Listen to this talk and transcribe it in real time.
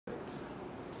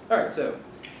All right, so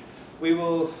we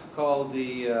will call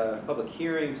the public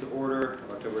hearing to order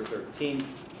of October 13th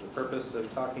for the purpose of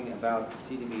talking about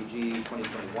CDBG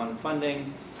 2021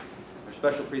 funding. Our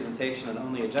special presentation and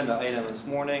only agenda item this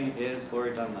morning is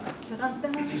Lori Dunlap. Good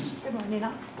morning.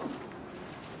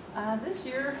 This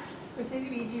year for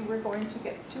CDBG we're going to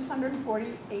get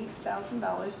 $248,534. I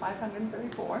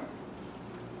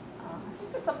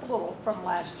think it's up a little from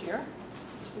last year,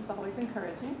 which is always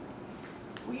encouraging.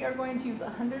 We are going to use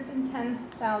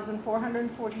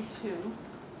 $110,442 to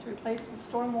replace the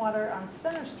stormwater on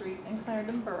Center Street in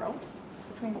Clarendon Borough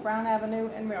between Brown Avenue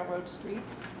and Railroad Street.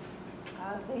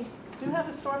 They do have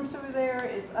a storm sewer there.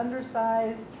 It's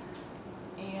undersized,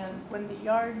 and when it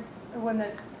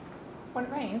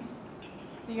rains,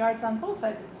 the yards on both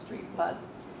sides of the street flood.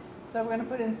 So we're going to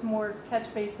put in some more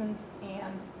catch basins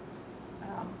and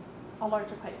a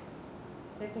larger pipe.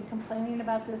 They've been complaining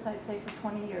about this, I'd say, for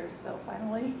 20 years, so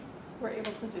finally we're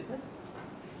able to do this.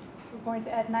 We're going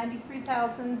to add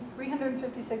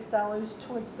 $93,356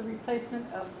 towards the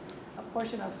replacement of a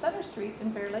portion of Center Street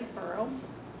in Bear Lake Borough.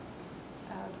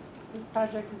 This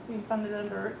project is being funded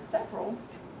under several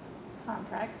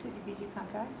contracts, CDBG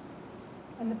contracts,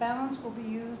 and the balance will be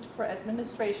used for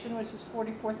administration, which is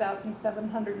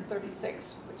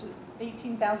 $44,736, which is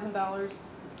 $18,000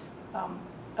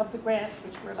 of the grant,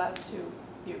 which we're allowed to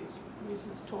use.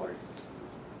 Uses towards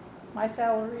my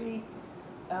salary,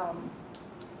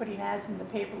 putting ads in the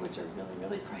paper, which are really,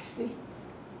 really pricey,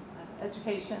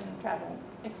 education, travel,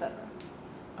 etc.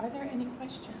 Are there any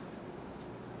questions?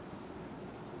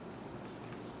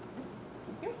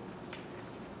 Thank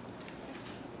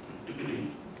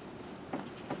you.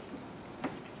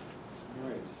 All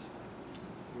right.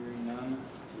 Hearing none,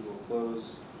 we will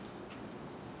close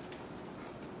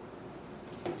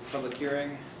public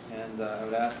hearing, and I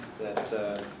would ask that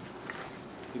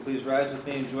you please rise with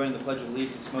me and join the Pledge of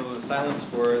Allegiance moment of silence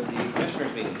for the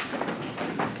Commissioners' meeting.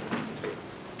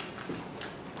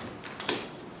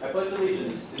 I pledge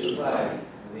allegiance to the flag of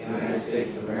the United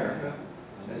States of America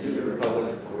and to the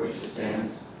republic for which it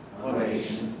stands, one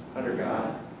nation, under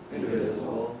God,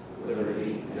 indivisible, with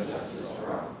liberty and justice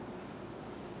for all.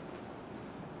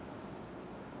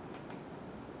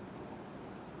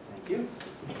 Thank you.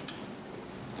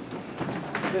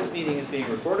 This meeting is being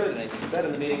recorded, and anything said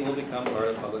in the meeting will become part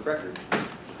of the public record.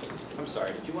 I'm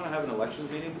sorry, did you want to have an elections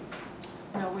meeting?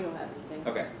 No, we don't have anything.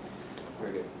 Okay,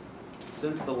 very good.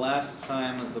 Since the last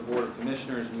time the Board of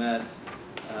Commissioners met,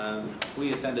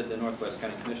 we attended the Northwest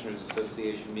County Commissioners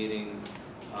Association meeting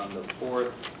on the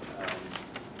 4th.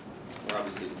 We're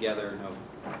obviously together, no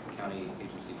county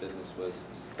agency business was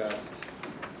discussed.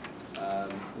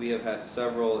 We have had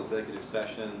several executive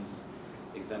sessions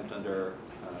exempt under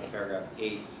paragraph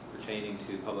 8 pertaining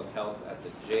to public health at the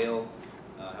jail.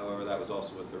 However, that was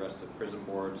also with the rest of prison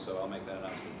board, so I'll make that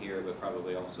announcement here, but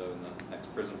probably also in the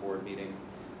next prison board meeting.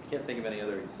 I can't think of any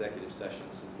other executive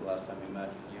sessions since the last time we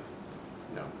met. You?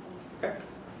 No. Okay.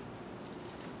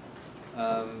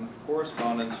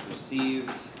 Correspondence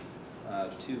received.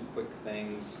 Two quick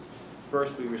things.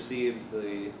 First, we received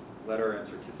the letter and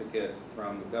certificate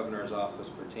from the governor's office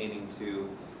pertaining to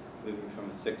moving from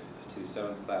a 6th to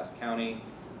 7th class county.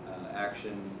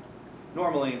 Action.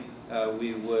 Normally,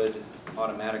 we would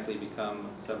automatically become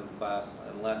 7th class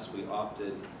unless we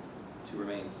opted to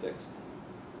remain 6th.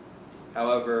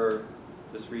 However,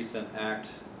 this recent act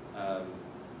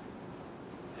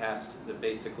passed that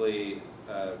basically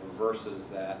reverses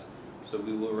that. So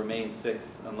we will remain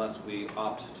 6th unless we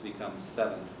opt to become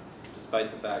 7th,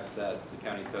 despite the fact that the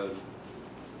county code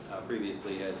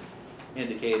previously had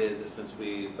indicated that since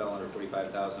we fell under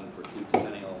 45,000 for 2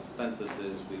 decennial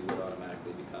censuses, we would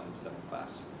automatically become 7th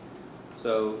class.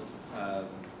 So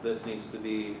this needs to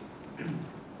be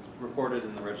recorded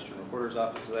in the Registered Recorder's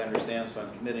Office, as I understand, so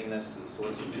I'm committing this to the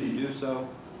solicitor to do so,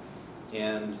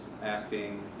 and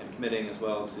asking and committing as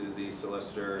well to the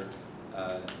solicitor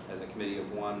as a committee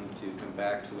of one to come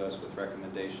back to us with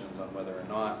recommendations on whether or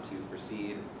not to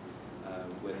proceed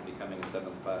with becoming a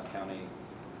 7th class county,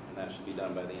 and that should be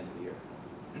done by the end of the year.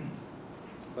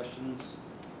 Questions?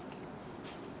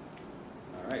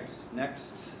 All right,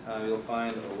 next you'll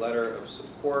find a letter of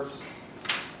support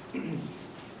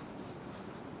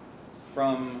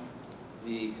from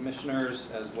the commissioners,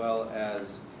 as well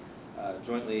as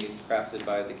jointly crafted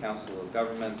by the Council of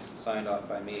Governments, signed off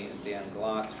by me and Dan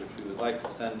Glotz, which we would like to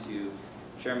send to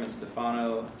Chairman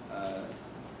Stefano,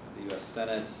 the U.S.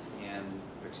 Senate, and,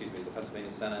 the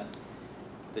Pennsylvania Senate.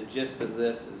 The gist of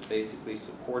this is basically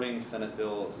supporting Senate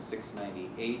Bill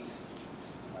 698.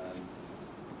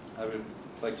 I would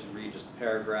like to read just a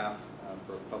paragraph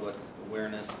for public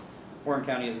awareness. Warren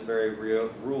County is a very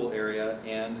rural area,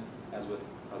 and as with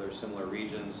other similar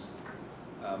regions,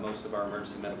 most of our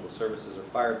emergency medical services are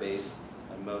fire-based,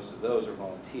 and most of those are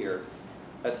volunteer.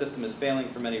 That system is failing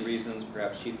for many reasons,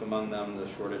 perhaps chief among them the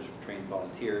shortage of trained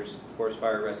volunteers. Of course,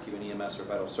 fire, rescue, and EMS are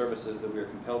vital services that we are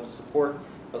compelled to support,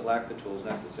 but lack the tools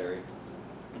necessary.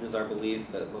 It is our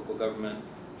belief that local government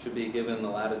should be given the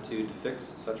latitude to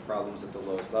fix such problems at the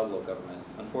lowest level of government.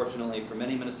 Unfortunately, for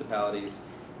many municipalities,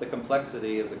 the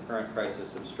complexity of the current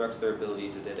crisis obstructs their ability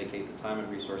to dedicate the time and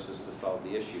resources to solve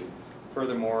the issue.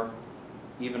 Furthermore,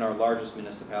 even our largest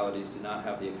municipalities do not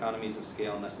have the economies of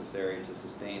scale necessary to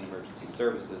sustain emergency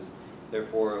services.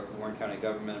 Therefore, the Warren County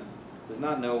government does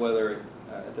not know whether,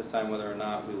 at this time, whether or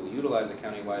not we will utilize a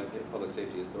countywide public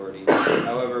safety authority.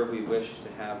 However, we wish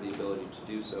to have the ability to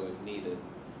do so if needed.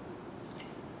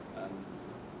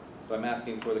 So I'm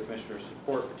asking for the Commissioner's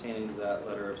support pertaining to that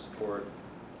letter of support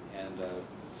and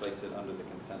place it under the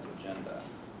consent agenda.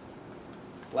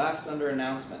 Last, under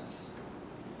announcements,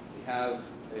 we have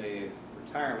a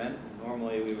retirement.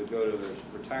 Normally we would go to the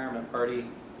retirement party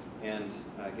and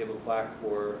give a plaque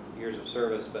for years of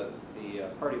service, but the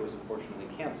party was unfortunately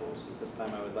canceled. So at this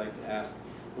time I would like to ask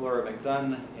Laura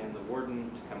McDunn and the warden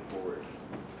to come forward.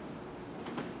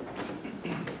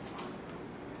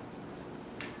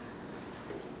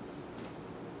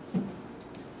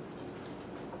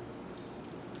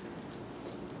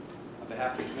 On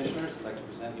behalf of the Commissioners, I'd like to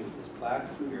present you with this plaque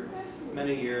for your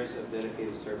many years of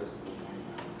dedicated service to the county.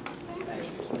 Thank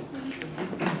you.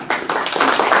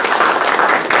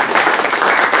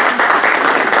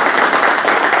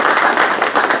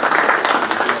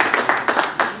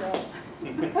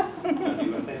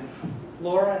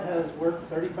 Laura has worked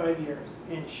 35 years,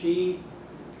 and she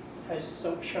has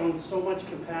shown so much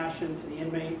compassion to the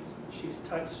inmates. She's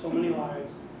touched so many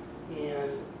lives,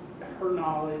 and her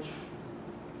knowledge,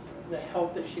 the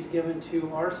help that she's given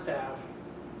to our staff,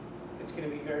 it's going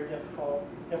to be very difficult,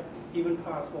 if even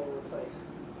possible, to replace.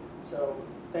 So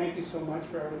thank you so much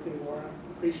for everything, Laura.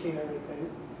 Appreciate everything,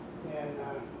 and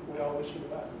we all wish you the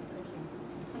best.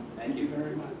 Thank you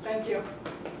very much. Thank you.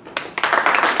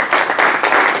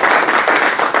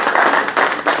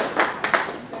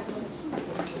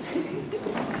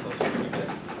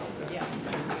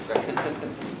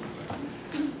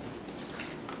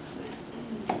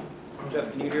 Jeff,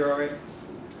 can you hear all right?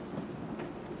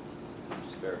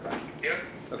 Just verify. Yep.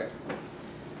 Okay.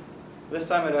 This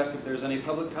time I'd ask if there's any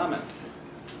public comments.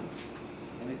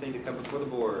 Anything to come before the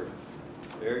board?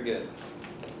 Very good.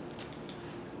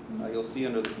 You'll see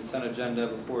under the consent agenda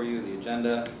before you the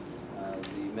agenda,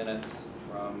 the minutes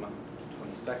from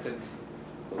 22nd,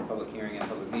 both public hearing and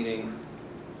public meeting.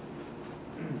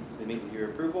 They meet with your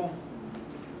approval.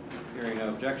 Hearing no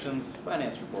objections,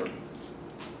 finance report.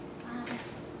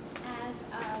 As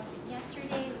of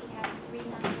yesterday, we had $387,220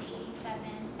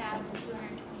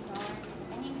 in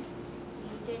the bank. We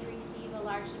did receive a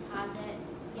large deposit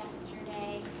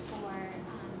yesterday for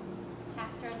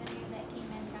tax revenue that came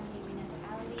in from the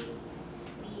municipalities.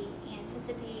 We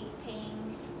anticipate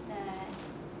paying the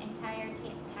entire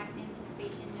tax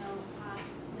anticipation note off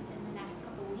within the next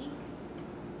couple weeks.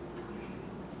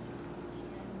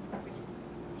 And we're just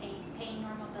paying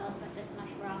normal bills, but this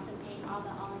month we're also paying all the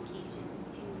allocations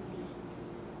to the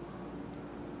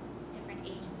different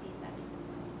agencies that we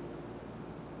support.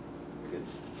 Very good.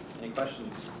 Any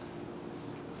questions?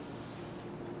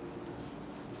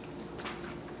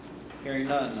 Hearing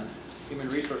none. Human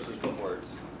Resources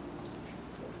reports.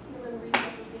 Human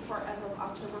Resources report as of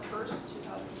October 1st,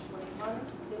 2021.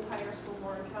 New hires for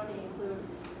Warren County include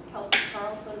Kelsey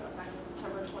Carlson, effective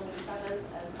September 27th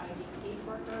as ID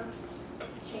caseworker.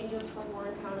 Changes for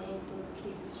Warren County include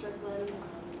Casey Strickland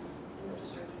in the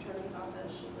District Attorney's Office.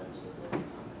 She went to the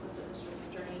Assistant District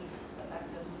Attorney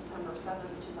effective September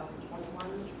 7th,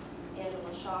 2021.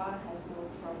 Angela Shaw has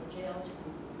moved from the jail to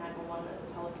 911 as a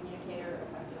telecommunicator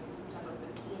effective September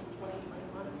 15th,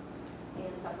 2021. And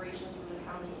separations from the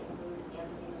county include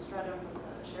Anthony Mistretto from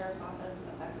the Sheriff's Office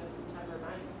effective September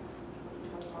 9th,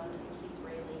 2021. And Keith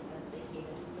Rayleigh has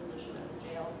vacated his position at the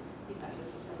jail effective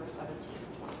September 17th,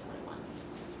 2021.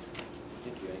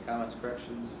 Thank you. Any comments,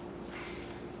 corrections?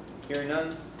 Hearing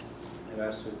none, I've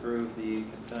asked to approve the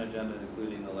consent agenda,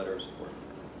 including the letter of support.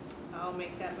 I'll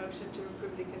make that motion to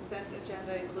approve the consent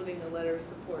agenda, including the letter of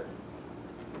support.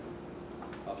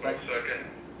 I'll second.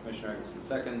 Commissioner Eggleston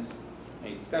seconds.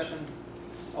 Any discussion?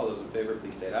 All those in favor,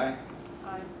 please state aye.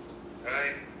 Aye.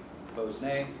 Aye. Opposed,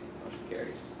 nay. Motion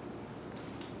carries.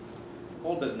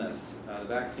 Old business, the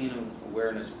vaccine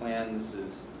awareness plan. This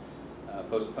is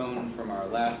postponed from our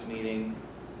last meeting,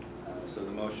 so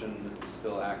the motion is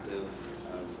still active.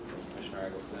 Commissioner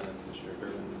Eggleston and Commissioner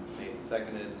Durbin made and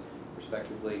seconded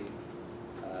respectively.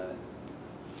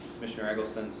 Commissioner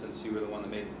Eggleston, since you were the one that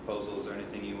made the proposal, is there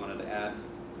anything you wanted to add?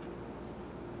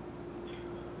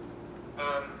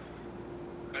 I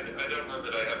don't know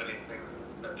that I have anything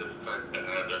at this time to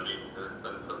add. I mean, there's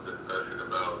been some discussion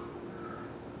about,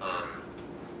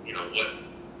 you know, what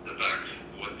the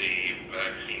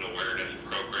vaccine awareness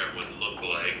program would look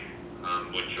like,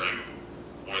 which I'm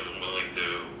more than willing to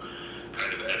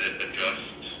kind of edit, adjust,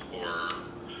 or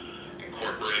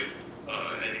incorporate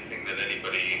anything that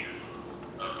anybody,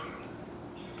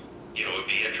 you know, would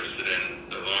be interested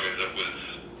in, as long as it was,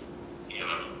 you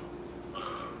know,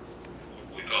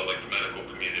 we felt like the medical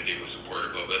community was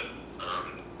supportive of it.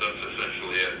 That's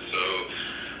essentially it. So,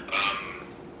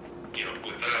 you know,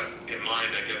 with that in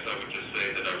mind, I guess I would just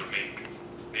say that I would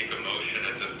make a motion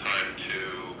at this time to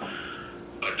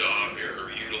adopt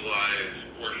or utilize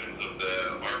portions of the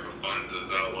ARPA funds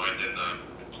as outlined in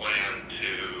the plan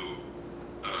to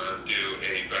do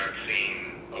a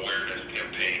vaccine awareness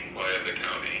campaign via the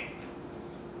county.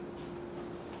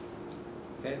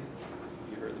 Okay,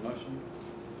 you heard the motion.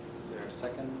 Is there a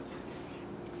second?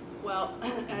 Well,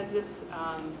 as this,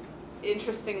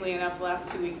 interestingly enough,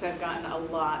 last 2 weeks I've gotten a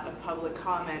lot of public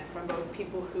comment from both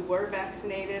people who were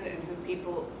vaccinated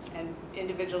and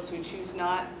individuals who choose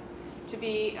not to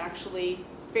be, actually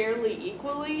fairly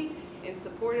equally in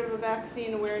support of a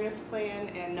vaccine awareness plan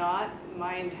and not.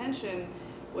 My intention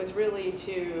was really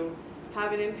to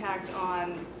have an impact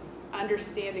on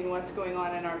understanding what's going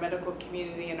on in our medical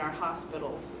community and our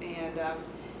hospitals. And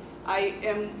I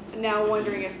am now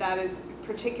wondering if that is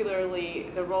particularly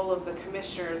the role of the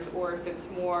commissioners, or if it's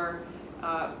more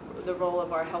the role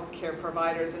of our healthcare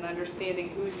providers in understanding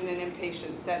who's in an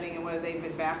inpatient setting and whether they've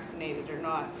been vaccinated or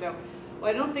not. So, well,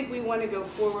 I don't think we want to go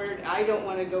forward. I don't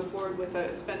want to go forward with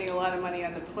spending a lot of money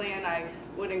on the plan. I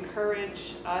would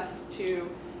encourage us to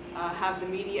have the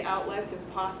media outlets,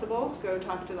 if possible, go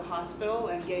talk to the hospital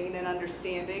and gain an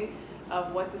understanding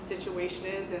of what the situation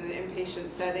is in an inpatient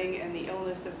setting and the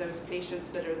illness of those patients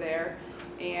that are there,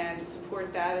 and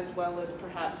support that, as well as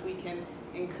perhaps we can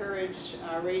encourage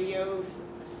radio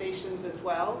stations as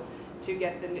well to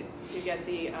get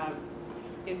the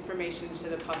information to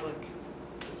the public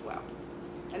as well.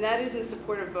 And that is in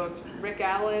support of both Rick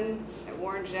Allen at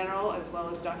Warren General as well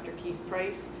as Dr. Keith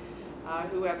Price,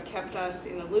 who have kept us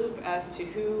in the loop as to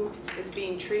who is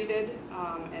being treated,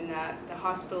 and that the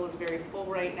hospital is very full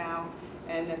right now,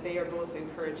 and that they are both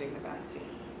encouraging the vaccine.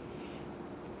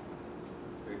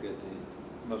 Very good.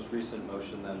 The most recent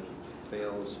motion then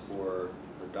fails or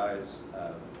dies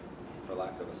for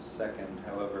lack of a second.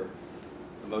 However,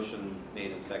 the motion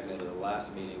made and seconded at the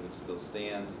last meeting would still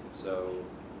stand. So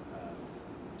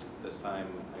this time,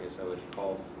 I guess I would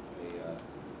call a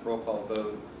roll call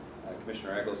vote.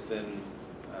 Commissioner Eggleston,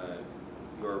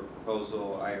 your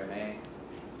proposal, aye or nay?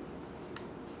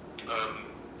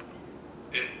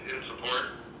 In support.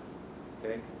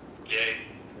 Okay. Yay.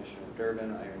 Commissioner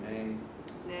Durbin, aye or nay?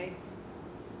 Nay.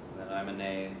 And then I'm a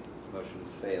nay. Motion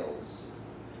fails.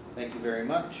 Thank you very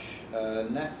much.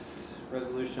 Next,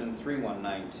 Resolution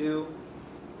 3192.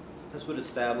 This would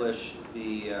establish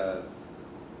the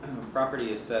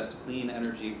Property Assessed Clean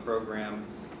Energy Program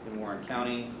in Warren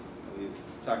County. We've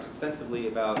talked extensively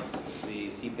about the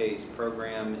CPACE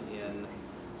program in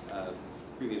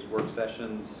previous work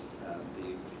sessions.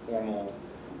 The formal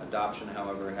adoption,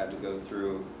 however, had to go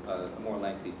through a more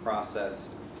lengthy process.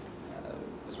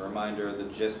 As a reminder, the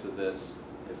gist of this,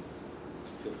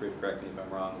 feel free to correct me if I'm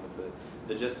wrong, but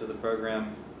the gist of the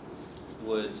program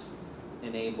would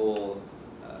enable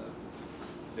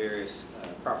various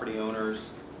property owners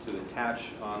to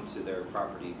attach onto their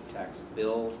property tax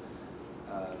bill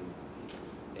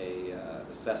a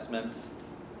assessment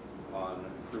on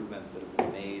improvements that have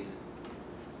been made.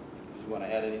 Do you want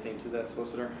to add anything to that,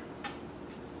 Solicitor?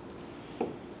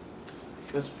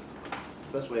 The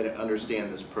best way to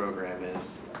understand this program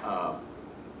is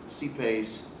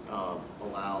CPACE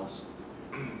allows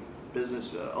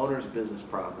business owners of business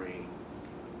property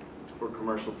or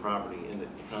commercial property in the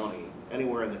county,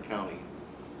 anywhere in the county,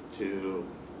 to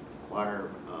acquire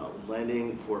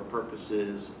lending for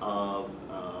purposes of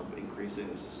increasing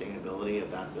the sustainability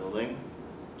of that building,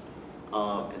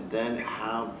 and then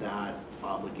have that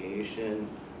obligation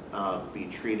be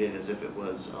treated as if it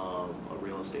was a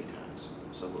real estate tax.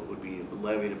 So it would be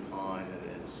levied upon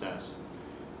and assessed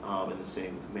in the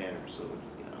same manner. So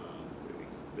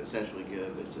essentially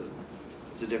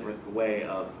it's a different way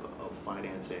of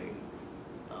financing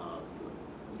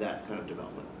that kind of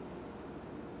development.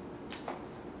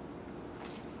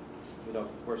 We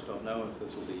of course don't know if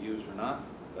this will be used or not,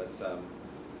 but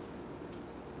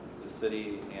the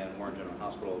city and Warren General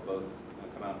Hospital both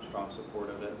come out in strong support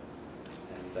of it.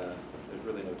 And there's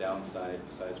really no downside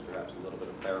besides perhaps a little bit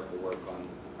of clerical work on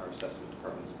our assessment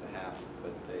department's behalf,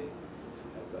 but they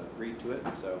have agreed to it.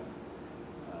 So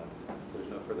if there's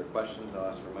no further questions, I'll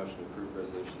ask for a motion to approve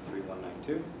Resolution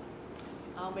 3192.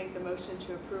 I'll make the motion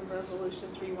to approve Resolution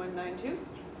 3192.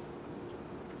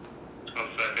 I'll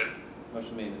second.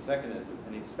 Motion made and seconded.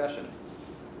 Any discussion?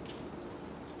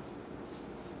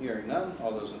 Hearing none,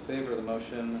 all those in favor of the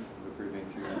motion of approving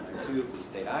 3192, please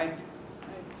state aye.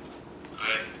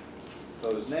 Aye.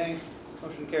 Opposed, nay.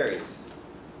 Motion carries.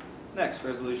 Next,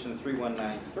 Resolution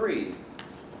 3193,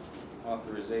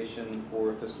 authorization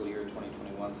for fiscal year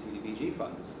 2021 CDBG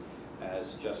funds,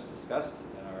 as just discussed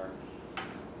in our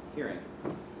hearing.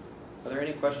 Are there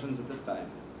any questions at this time?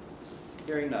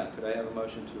 Hearing none, could I have a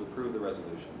motion to approve the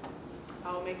resolution?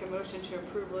 I'll make a motion to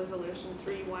approve Resolution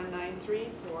 3193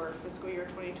 for fiscal year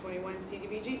 2021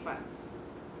 CDBG funds.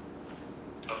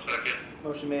 I'll second.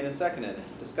 Motion made and seconded.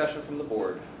 Discussion from the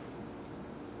board.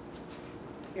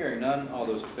 Hearing none, all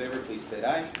those in favor, please state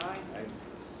aye. Aye.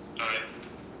 Aye.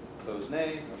 Opposed,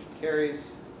 nay. Motion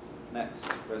carries. Next,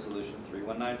 Resolution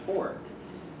 3194.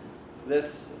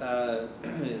 This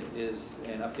is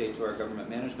an update to our government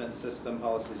management system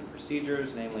policies and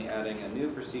procedures, namely adding a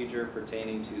new procedure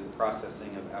pertaining to the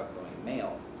processing of outgoing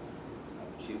mail.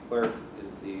 Chief Clerk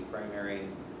is the primary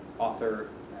author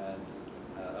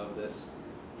of this,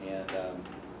 and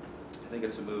I think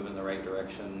it's a move in the right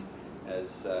direction,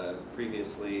 as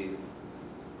previously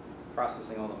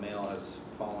processing all the mail has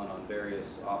fallen on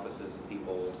various offices and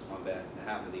people on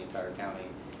behalf of the entire county.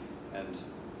 And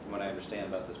from what I understand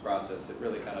about this process, it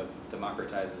really kind of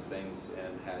democratizes things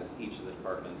and has each of the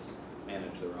departments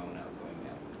manage their own outgoing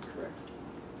mail. Correct.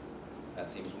 That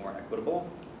seems more equitable.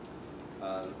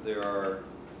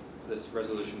 This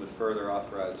resolution would further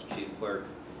authorize the Chief Clerk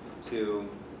to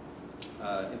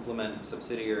implement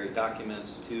subsidiary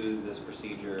documents to this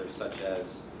procedure, such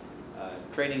as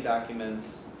training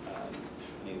documents,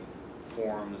 any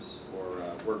forms or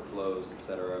workflows,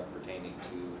 etc., pertaining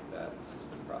to that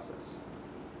system process.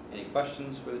 Any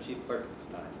questions for the Chief Clerk at this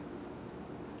time?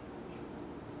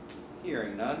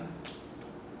 Hearing none,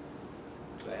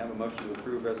 do I have a motion to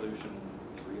approve Resolution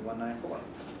 3194?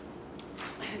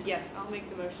 Yes, I'll make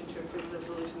the motion to approve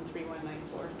Resolution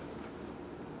 3194.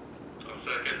 I'll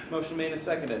second. Motion made and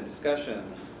seconded. Discussion.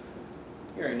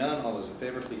 Hearing none, all those in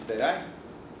favor, please state aye.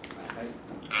 Aye.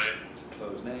 Aye.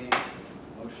 Opposed, nay.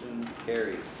 Motion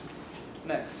carries.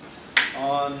 Next,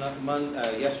 on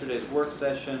yesterday's work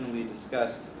session, we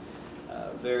discussed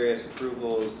various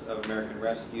approvals of American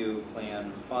Rescue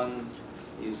Plan funds.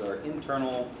 These are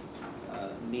internal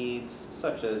needs,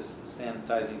 such as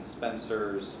sanitizing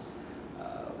dispensers,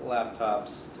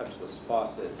 laptops, touchless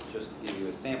faucets, just to give you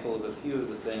a sample of a few of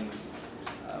the things,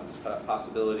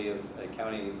 possibility of a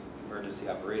county emergency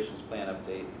operations plan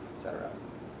update, etc.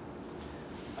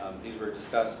 These were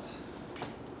discussed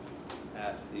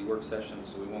at the work session,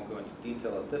 so we won't go into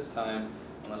detail at this time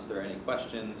unless there are any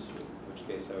questions, in which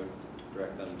case I would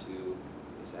direct them to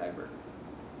Ms. Hagberg.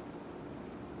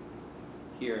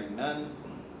 Hearing none,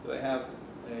 do I have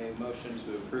a motion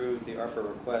to approve the ARPA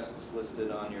requests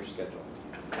listed on your schedule?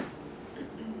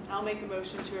 I'll make a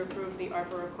motion to approve the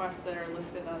ARPA requests that are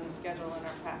listed on the schedule in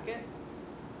our packet.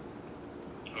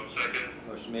 I'll second.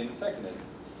 Motion made and seconded.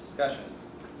 Discussion.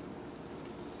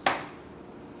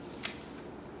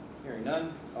 Hearing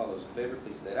none, all those in favor,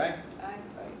 please state aye. Aye.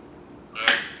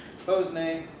 Aye. Opposed,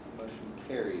 nay. Motion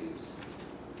carries.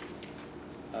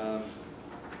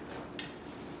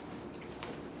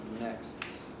 Next,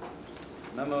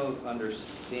 memo of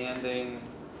understanding.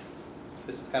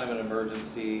 This is kind of an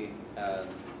emergency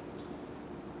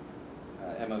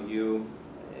MOU.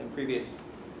 In previous,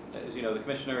 as you know, the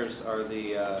commissioners are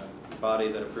the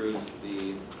body that approves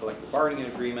the collective bargaining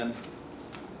agreement.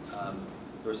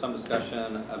 There was some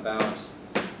discussion about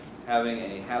having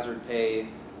a hazard pay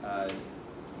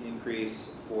increase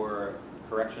for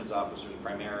corrections officers,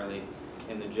 primarily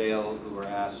in the jail, who were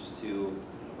asked to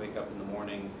wake up in the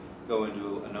morning, go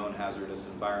into a known hazardous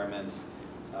environment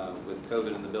with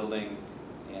COVID in the building,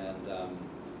 and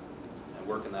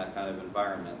work in that kind of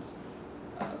environment.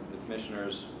 The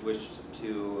commissioners wished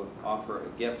to offer a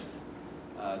gift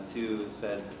to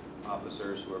said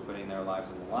officers who are putting their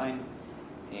lives on the line,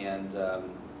 and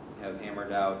have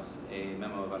hammered out a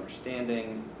memo of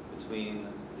understanding between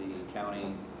the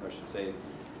county, or I should say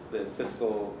the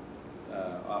fiscal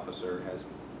officer has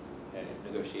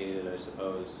negotiated, I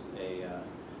suppose,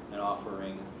 an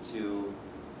offering to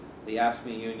the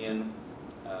AFSCME union.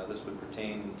 This would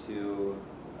pertain to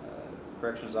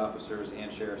corrections officers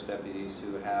and sheriff's deputies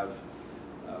who have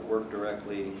work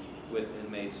directly with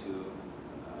inmates who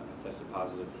have tested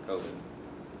positive for COVID.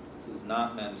 This is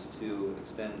not meant to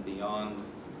extend beyond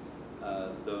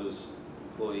those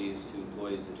employees to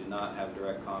employees that do not have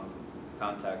direct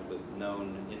contact with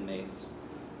known inmates.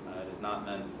 It is not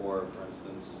meant for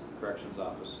instance, corrections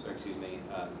office, or excuse me,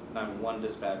 911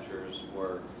 dispatchers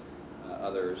or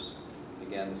others.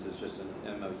 Again, this is just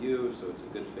an MOU, so it's a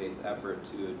good faith effort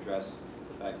to address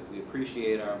the fact that we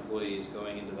appreciate our employees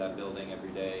going into that building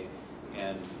every day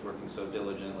and working so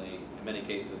diligently. In many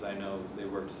cases, I know they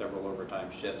worked several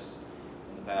overtime shifts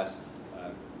in the past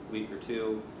week or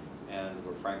two, and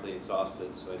were frankly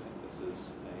exhausted, so I think this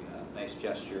is a nice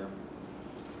gesture.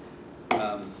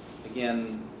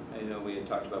 Again, I know we had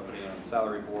talked about putting it on the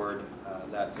salary board.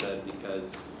 That said,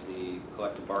 because the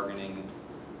collective bargaining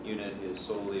unit is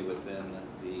solely within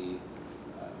the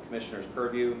commissioner's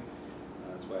purview,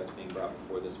 that's why it's being brought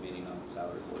before this meeting on the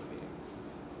salary board meeting.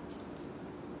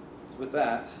 So with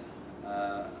that,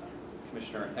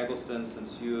 Commissioner Eggleston,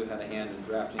 since you had a hand in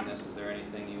drafting this, is there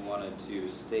anything you wanted to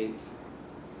state?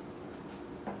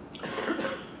 I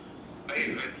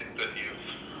think that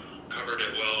you've covered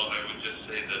it well. I would just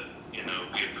say that, you know,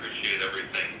 we appreciate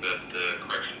everything that the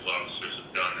corrections officers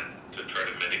have done to try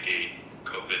to mitigate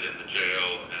COVID in the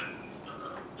jail, and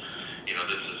you know,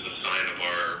 this is a sign of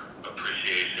our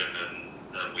appreciation,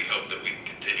 and we hope that we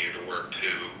continue to work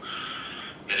to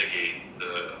mitigate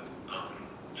the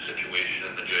situation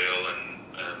in the jail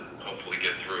and hopefully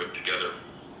get through it together.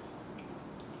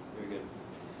 Very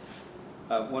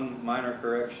good. One minor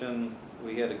correction.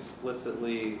 We had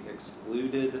explicitly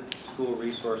excluded school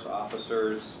resource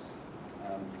officers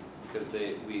because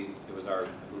it was our, I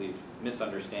believe,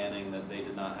 misunderstanding that they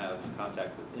did not have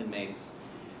contact with inmates.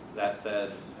 That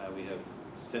said, we have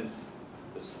since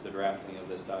the drafting of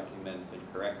this document been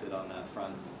corrected on that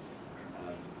front.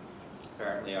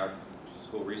 Apparently our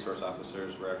school resource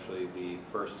officers were actually the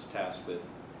first tasked with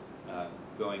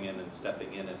going in and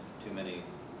stepping in if too many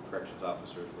corrections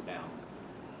officers were down.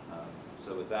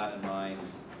 So with that in mind,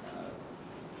 I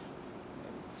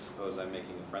suppose I'm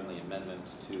making a friendly amendment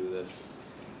to this.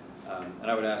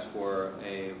 And I would ask for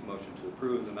a motion to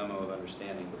approve the memo of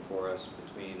understanding before us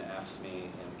between AFSCME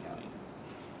and the county.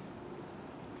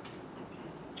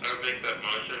 I would make that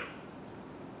motion.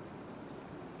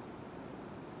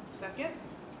 Second?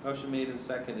 Motion made and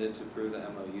seconded to approve the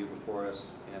MOU before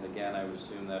us. And again, I would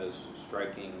assume that is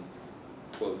striking,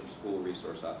 quote, school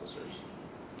resource officers.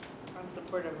 I'm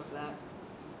supportive of that.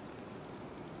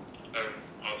 I'm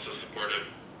also supportive.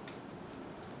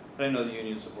 I know the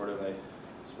union's supportive. I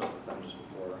spoke with them just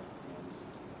before.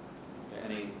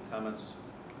 Any comments,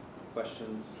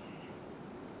 questions?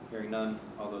 Hearing none.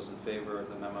 All those in favor of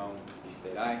the memo, please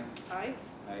state aye. Aye.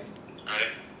 Aye. Aye.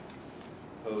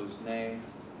 Opposed, nay.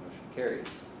 Motion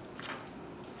carries.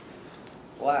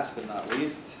 Last but not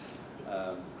least,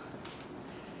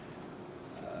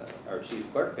 our Chief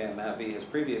Clerk, Pam Maffey, has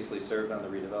previously served on the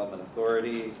Redevelopment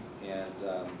Authority, and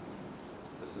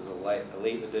this is a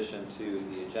late addition to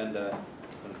the agenda.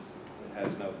 Since it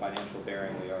has no financial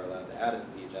bearing, we are allowed to add it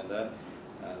to the agenda.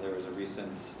 There was a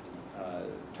recent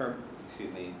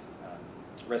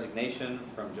resignation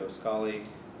from Joe Scully,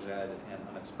 who had an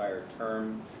unexpired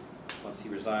term. Once he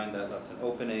resigned, that left an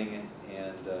opening,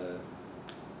 and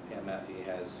Pam Maffey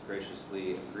has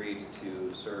graciously agreed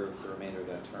to serve for the remainder of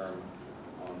that term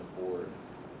on the board.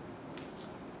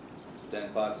 Dan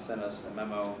Klotz sent us a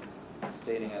memo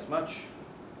stating as much.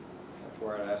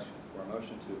 Therefore, I'd ask for a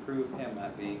motion to approve Pam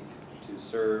Maffey to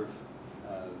serve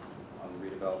on the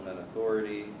Redevelopment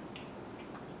Authority,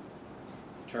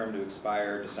 term to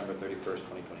expire December 31st,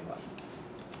 2021.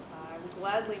 I would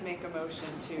gladly make a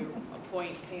motion to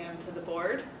appoint Pam to the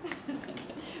board.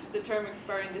 The term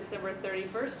expiring December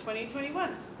 31st,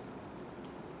 2021.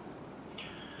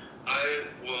 I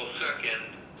will second,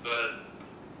 but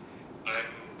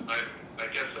I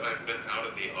guess I've been out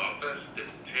of the office. Did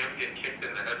Pam get kicked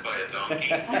in the head by a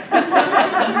donkey?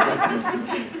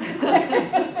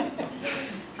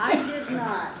 I did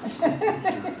not.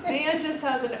 Dan just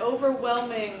has an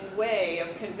overwhelming way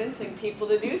of convincing people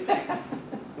to do things.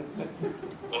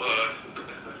 Well,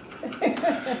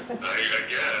 I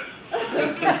guess.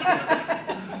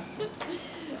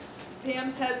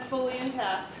 Pam's head's fully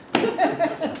intact.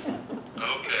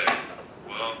 Okay,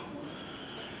 well,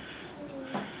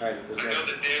 All right, if I there's know no,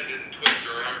 that Dan didn't twist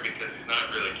her arm because he's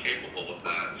not really capable of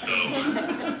that, so.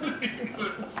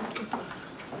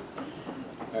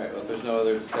 all right, well, if there's no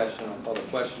other discussion, I'll call the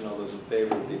question. All those in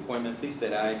favor of the appointment, please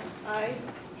state aye. Aye.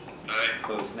 Aye.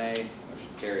 Opposed, nay. Motion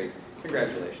carries.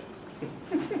 Congratulations.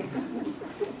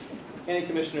 Any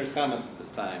commissioners' comments at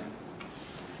this time?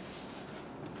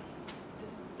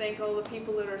 thank all the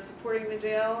people that are supporting the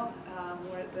jail.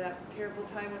 We're at that terrible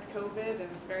time with COVID, and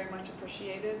it's very much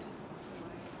appreciated. So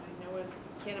I know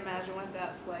can't imagine what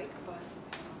that's like, but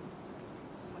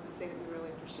just want to say that we really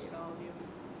appreciate all of you,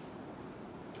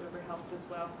 whoever helped as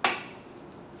well.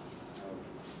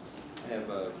 I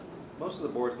have most of the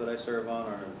boards that I serve on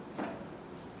are.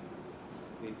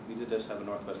 We did just have a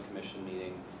Northwest Commission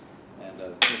meeting, and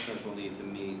commissioners will need to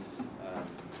meet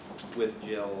with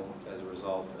Jill as a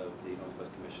result of the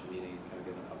Northwest Commission meeting, kind of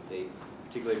give an update,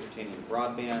 particularly pertaining to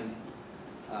broadband.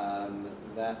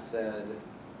 That said,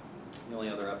 the only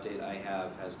other update I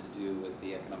have has to do with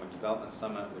the Economic Development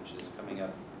Summit, which is coming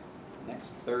up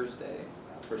next Thursday.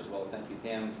 First of all, thank you,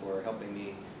 Pam, for helping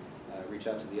me reach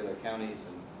out to the other counties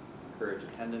and encourage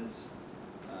attendance.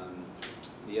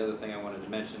 The other thing I wanted to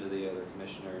mention to the other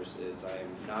commissioners is I am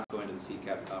not going to the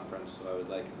CCAP conference, so I would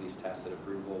like at least tacit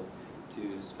approval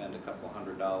to spend a couple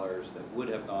 $100 that would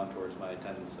have gone towards my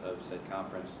attendance of said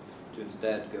conference to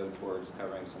instead go towards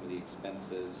covering some of the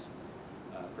expenses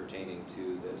pertaining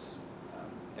to this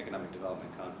economic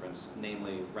development conference,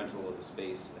 namely rental of a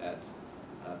space at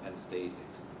Penn State,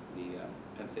 the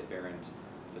Penn State Barron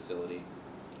facility.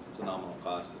 It's a nominal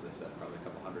cost, as I said, probably a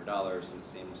couple $100, and it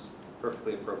seems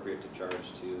perfectly appropriate to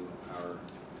charge to our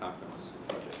conference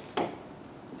budget.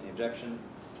 Any objection?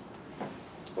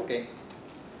 Okay.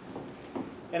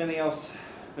 Anything else?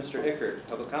 Mr. Ickert,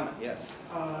 public comment, yes.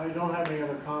 I don't have any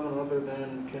other comment other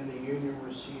than can the union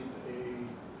receive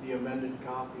the amended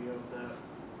copy of that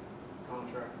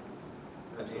contract?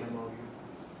 Or the Absolutely. MOU?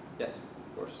 Yes,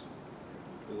 of course.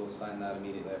 We will sign that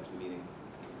immediately after the meeting.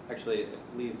 Actually, I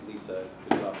believe Lisa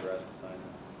is authorized to sign it.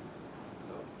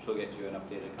 So she'll get you an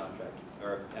updated contract,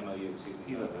 or MOU, excuse me.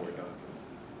 Even board document.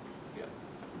 Yeah.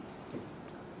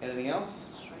 Anything else?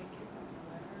 Strike it on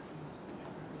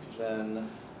the letter. Then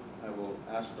I will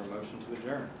ask for a motion to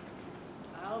adjourn.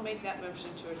 I'll make that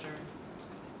motion to adjourn.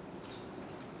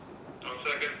 I'll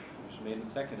second. Motion made and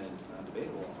seconded,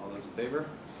 non-debatable. All those in favor?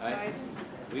 Aye.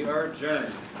 We are adjourned.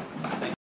 Thank you.